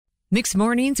Mixed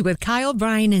Mornings with Kyle,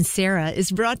 Brian, and Sarah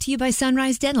is brought to you by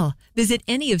Sunrise Dental. Visit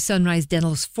any of Sunrise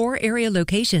Dental's 4 area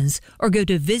locations or go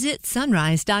to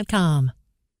visitsunrise.com.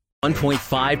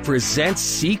 1.5 presents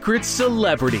Secret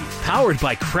Celebrity, powered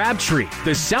by Crabtree,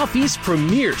 the Southeast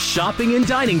premier shopping and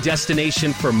dining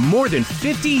destination for more than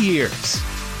 50 years.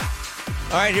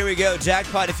 All right, here we go.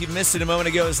 Jackpot, if you missed it a moment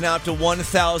ago, is now up to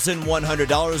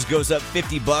 $1,100. Goes up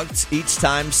 $50 each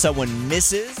time someone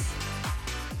misses.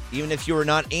 Even if you are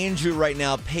not Andrew right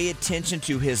now, pay attention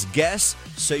to his guess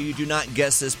so you do not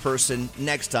guess this person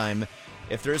next time,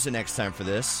 if there is a next time for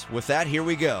this. With that, here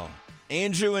we go.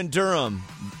 Andrew in Durham,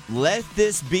 let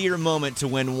this be your moment to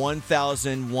win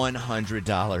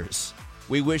 $1,100.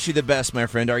 We wish you the best, my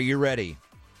friend. Are you ready?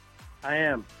 I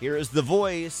am. Here is the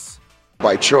voice.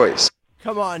 By choice.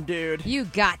 Come on, dude. You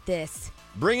got this.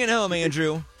 Bring it home,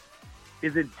 Andrew.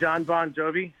 Is it John Bon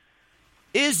Jovi?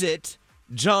 Is it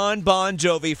John Bon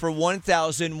Jovi for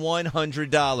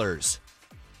 $1,100?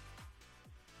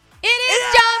 It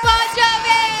is John Bon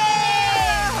Jovi!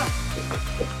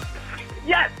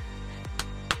 Yes!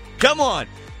 Come on.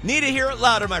 Need to hear it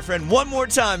louder, my friend. One more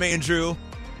time, Andrew.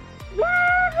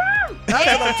 That's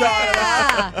what I'm talking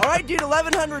about. All right, dude,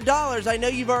 $1,100. I know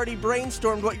you've already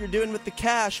brainstormed what you're doing with the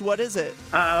cash. What is it?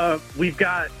 We've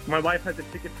got, my wife has a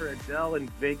ticket for Adele in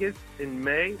Vegas in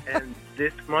May, and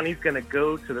this money's going to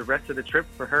go to the rest of the trip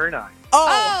for her and I.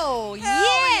 Oh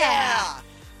yeah!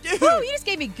 Dude, Woo, you just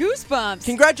gave me goosebumps.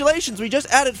 congratulations. We just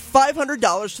added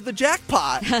 $500 to the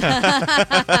jackpot.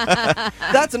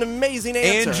 That's an amazing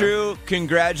answer. Andrew,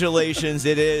 congratulations.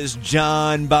 It is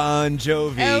John Bon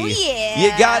Jovi. Oh, yeah. You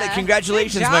got it.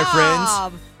 Congratulations, Good my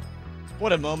job. friends.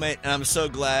 What a moment. And I'm so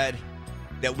glad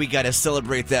that we got to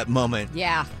celebrate that moment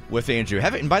Yeah. with Andrew.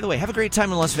 And by the way, have a great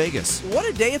time in Las Vegas. What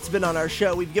a day it's been on our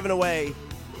show. We've given away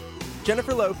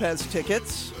Jennifer Lopez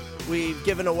tickets. We've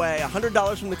given away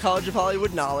 $100 from the College of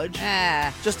Hollywood Knowledge.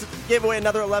 Just gave away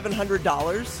another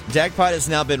 $1,100. Jackpot has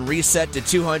now been reset to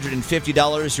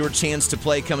 $250. Your chance to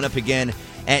play coming up again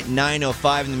at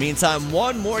 9:05. In the meantime,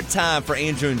 one more time for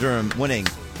Andrew and Durham winning.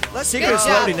 Secret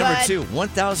Celebrity number 2,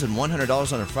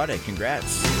 $1,100 on a Friday.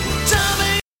 Congrats.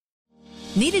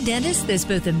 Need a dentist that's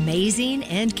both amazing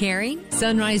and caring?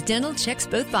 Sunrise Dental checks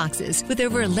both boxes with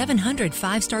over 1,100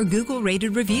 5-star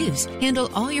Google-rated reviews.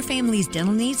 Handle all your family's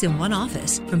dental needs in one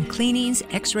office, from cleanings,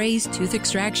 x-rays, tooth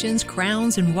extractions,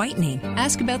 crowns, and whitening.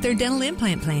 Ask about their dental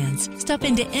implant plans. Stop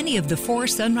into any of the 4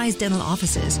 Sunrise Dental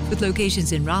offices with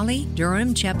locations in Raleigh,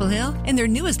 Durham, Chapel Hill, and their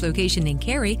newest location in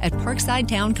Cary at Parkside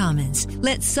Town Commons.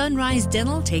 Let Sunrise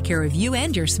Dental take care of you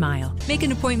and your smile. Make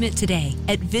an appointment today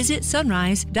at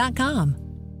visitsunrise.com.